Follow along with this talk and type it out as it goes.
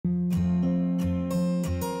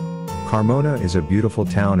Carmona is a beautiful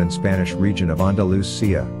town in Spanish region of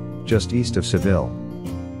Andalusia, just east of Seville,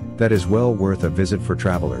 that is well worth a visit for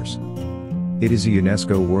travelers. It is a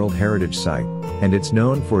UNESCO World Heritage Site, and it's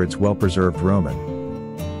known for its well-preserved Roman,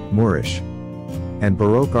 Moorish, and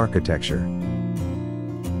Baroque architecture.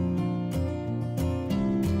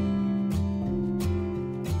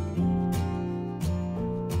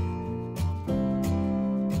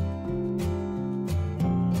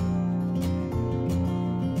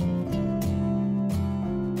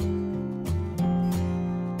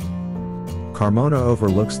 Carmona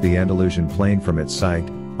overlooks the Andalusian plain from its site,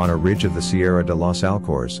 on a ridge of the Sierra de los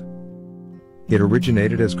Alcores. It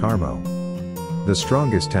originated as Carmo, the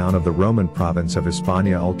strongest town of the Roman province of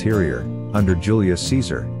Hispania Ulterior, under Julius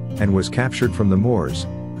Caesar, and was captured from the Moors,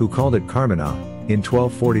 who called it Carmona, in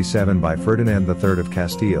 1247 by Ferdinand III of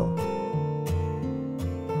Castile.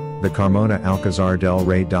 The Carmona Alcázar del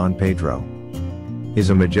Rey Don Pedro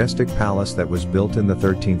is a majestic palace that was built in the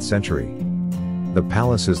 13th century. The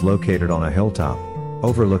palace is located on a hilltop,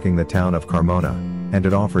 overlooking the town of Carmona, and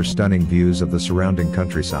it offers stunning views of the surrounding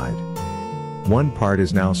countryside. One part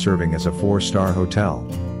is now serving as a 4-star hotel.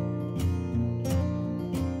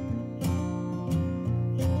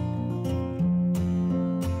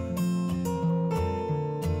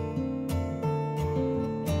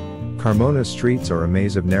 Carmona's streets are a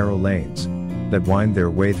maze of narrow lanes that wind their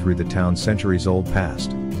way through the town's centuries-old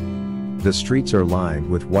past. The streets are lined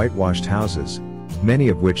with whitewashed houses, many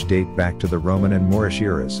of which date back to the Roman and Moorish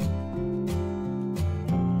eras.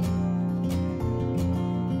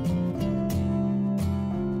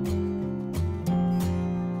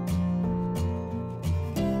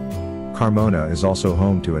 Carmona is also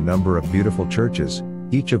home to a number of beautiful churches,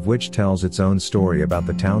 each of which tells its own story about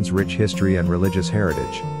the town's rich history and religious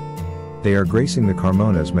heritage. They are gracing the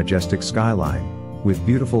Carmona's majestic skyline, with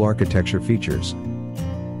beautiful architecture features.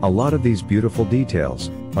 A lot of these beautiful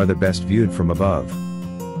details are the best viewed from above.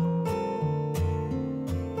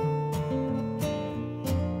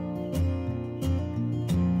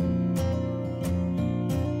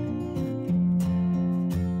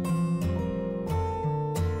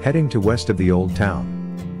 Heading to west of the old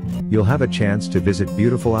town, you'll have a chance to visit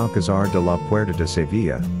beautiful Alcázar de la Puerta de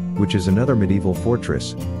Sevilla, which is another medieval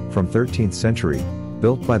fortress, from 13th century,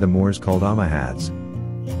 built by the Moors called Almohads.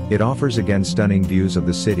 It offers again stunning views of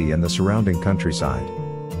the city and the surrounding countryside.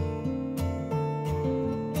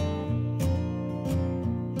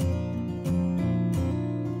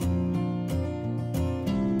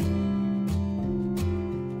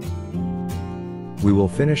 We will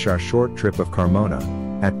finish our short trip of Carmona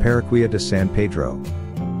at Parroquia de San Pedro.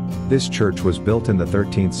 This church was built in the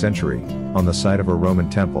 13th century, on the site of a Roman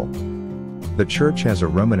temple. The church has a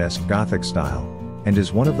Romanesque Gothic style, and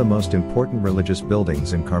is one of the most important religious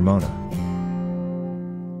buildings in Carmona.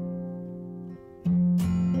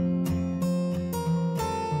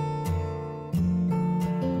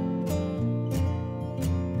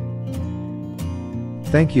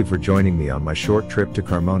 Thank you for joining me on my short trip to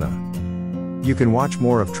Carmona. You can watch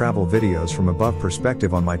more of travel videos from above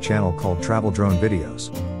perspective on my channel called Travel Drone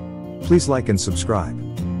Videos. Please like and subscribe.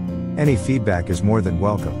 Any feedback is more than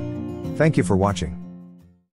welcome. Thank you for watching.